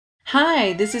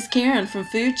Hi, this is Karen from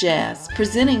Food Jazz,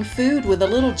 presenting food with a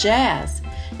little jazz.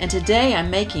 And today I'm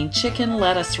making chicken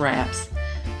lettuce wraps.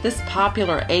 This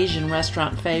popular Asian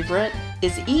restaurant favorite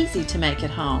is easy to make at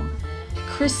home.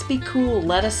 Crispy, cool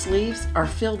lettuce leaves are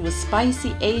filled with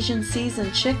spicy Asian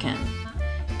seasoned chicken.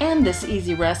 And this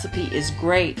easy recipe is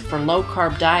great for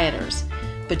low-carb dieters,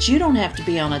 but you don't have to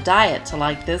be on a diet to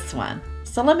like this one.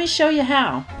 So let me show you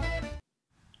how.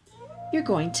 You're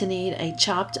going to need a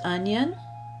chopped onion.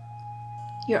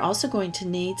 You're also going to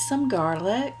need some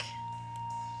garlic,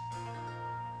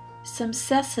 some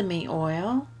sesame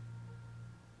oil,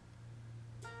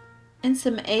 and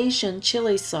some Asian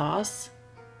chili sauce,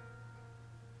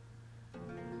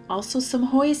 also some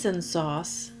hoisin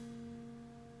sauce.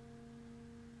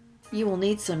 You will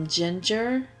need some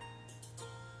ginger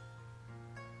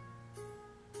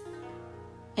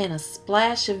and a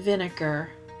splash of vinegar.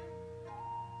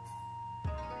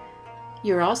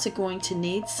 You're also going to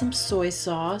need some soy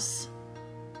sauce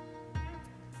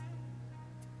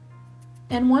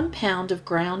and 1 pound of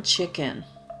ground chicken.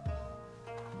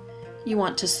 You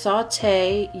want to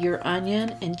saute your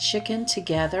onion and chicken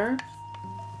together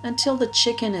until the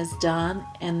chicken is done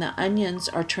and the onions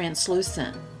are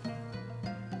translucent.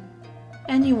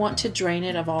 And you want to drain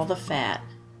it of all the fat.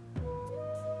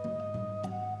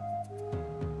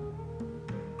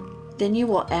 Then you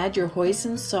will add your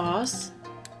hoisin sauce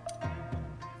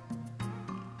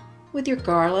with your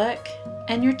garlic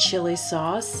and your chili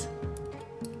sauce,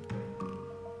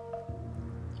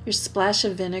 your splash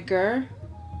of vinegar,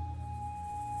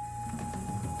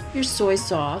 your soy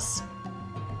sauce,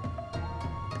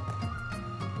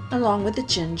 along with the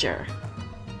ginger.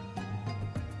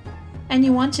 And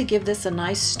you want to give this a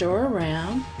nice stir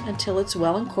around until it's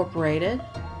well incorporated.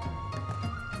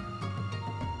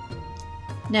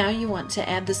 Now you want to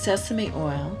add the sesame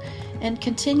oil and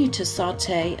continue to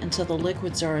saute until the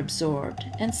liquids are absorbed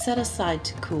and set aside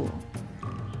to cool.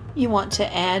 You want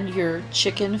to add your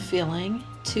chicken filling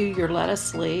to your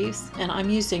lettuce leaves, and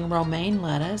I'm using romaine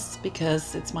lettuce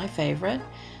because it's my favorite,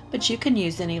 but you can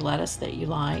use any lettuce that you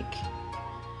like.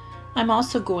 I'm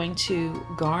also going to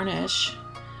garnish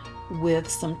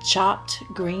with some chopped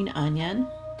green onion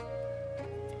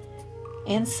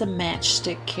and some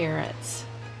matchstick carrots.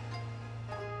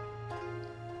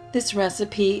 This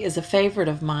recipe is a favorite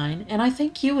of mine, and I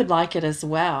think you would like it as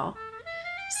well.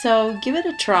 So give it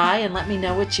a try and let me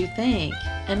know what you think.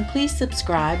 And please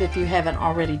subscribe if you haven't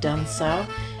already done so.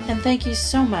 And thank you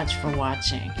so much for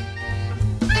watching.